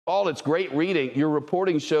Paul, it's great reading. Your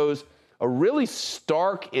reporting shows a really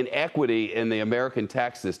stark inequity in the American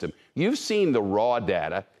tax system. You've seen the raw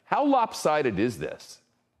data. How lopsided is this?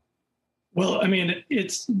 Well, I mean,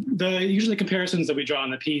 it's usually comparisons that we draw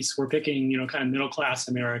in the piece. We're picking, kind of middle-class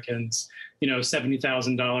Americans,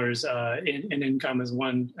 $70,000 in income is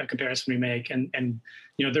one comparison we make. And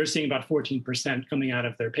they're seeing about 14% coming out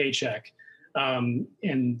of their paycheck.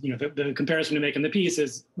 The comparison we make in the piece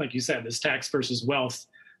is, like you said, this tax versus wealth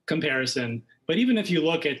comparison. But even if you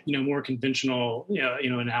look at, more conventional,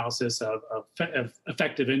 analysis of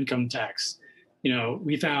effective income tax,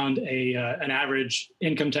 we found an average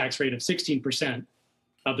income tax rate of 16%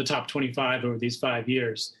 of the top 25 over these 5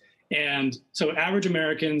 years. And so average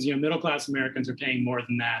Americans, middle-class Americans are paying more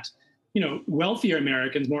than that. Wealthier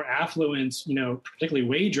Americans, more affluent, particularly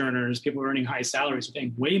wage earners, people earning high salaries are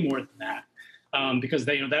paying way more than that because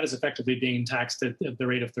that is effectively being taxed at the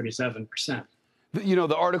rate of 37%.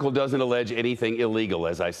 The article doesn't allege anything illegal,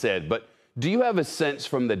 as I said, but do you have a sense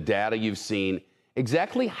from the data you've seen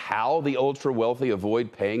exactly how the ultra-wealthy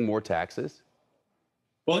avoid paying more taxes?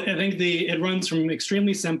 Well, I think it runs from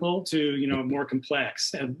extremely simple to, more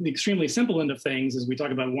complex. And the extremely simple end of things is we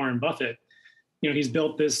talk about Warren Buffett. He's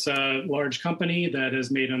built this large company that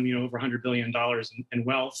has made him, over $100 billion in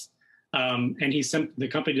wealth. And the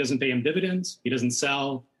company doesn't pay him dividends. He doesn't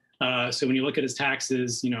sell. So when you look at his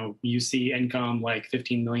taxes, you see income like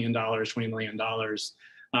 $15 million, $20 million,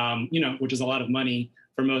 which is a lot of money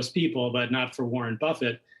for most people, but not for Warren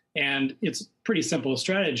Buffett. And it's a pretty simple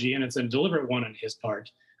strategy, and it's a deliberate one on his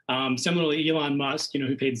part. Similarly, Elon Musk,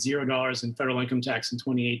 who paid $0 in federal income tax in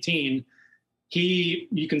 2018,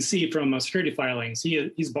 you can see from security filings,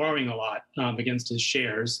 he's borrowing a lot against his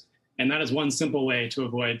shares. And that is one simple way to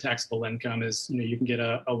avoid taxable income is, you can get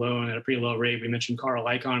a loan at a pretty low rate. We mentioned Carl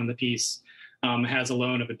Icahn in the piece has a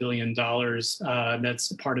loan of $1 billion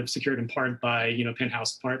that's secured in part by,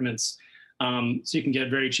 penthouse apartments. So you can get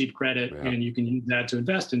very cheap credit and you can use that to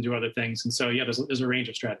invest and do other things. And so, there's a range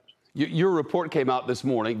of strategies. Your report came out this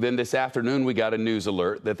morning. Then this afternoon, we got a news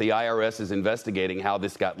alert that the IRS is investigating how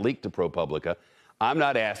this got leaked to ProPublica. I'm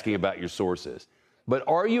not asking about your sources, but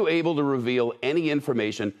are you able to reveal any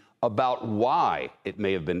information about why it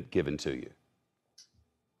may have been given to you?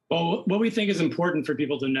 Well, what we think is important for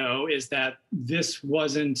people to know is that this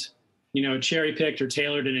wasn't, cherry-picked or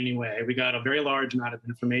tailored in any way. We got a very large amount of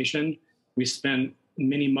information. We spent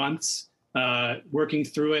many months working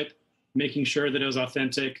through it, making sure that it was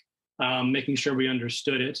authentic, making sure we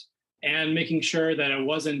understood it, and making sure that it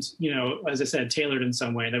wasn't, as I said, tailored in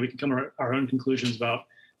some way, that we could come to our own conclusions about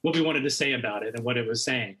what we wanted to say about it and what it was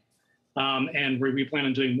saying. And we plan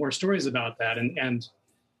on doing more stories about that. And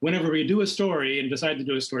whenever we do a story and decide to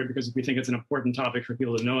do a story because we think it's an important topic for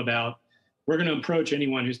people to know about, we're going to approach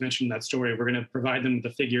anyone who's mentioned that story. We're going to provide them with the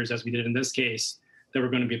figures, as we did in this case, that we're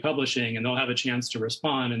going to be publishing, and they'll have a chance to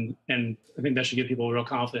respond. And I think that should give people real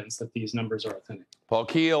confidence that these numbers are authentic. Paul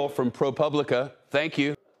Keel from ProPublica, thank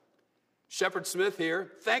you. Shepard Smith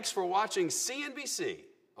here. Thanks for watching CNBC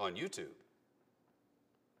on YouTube.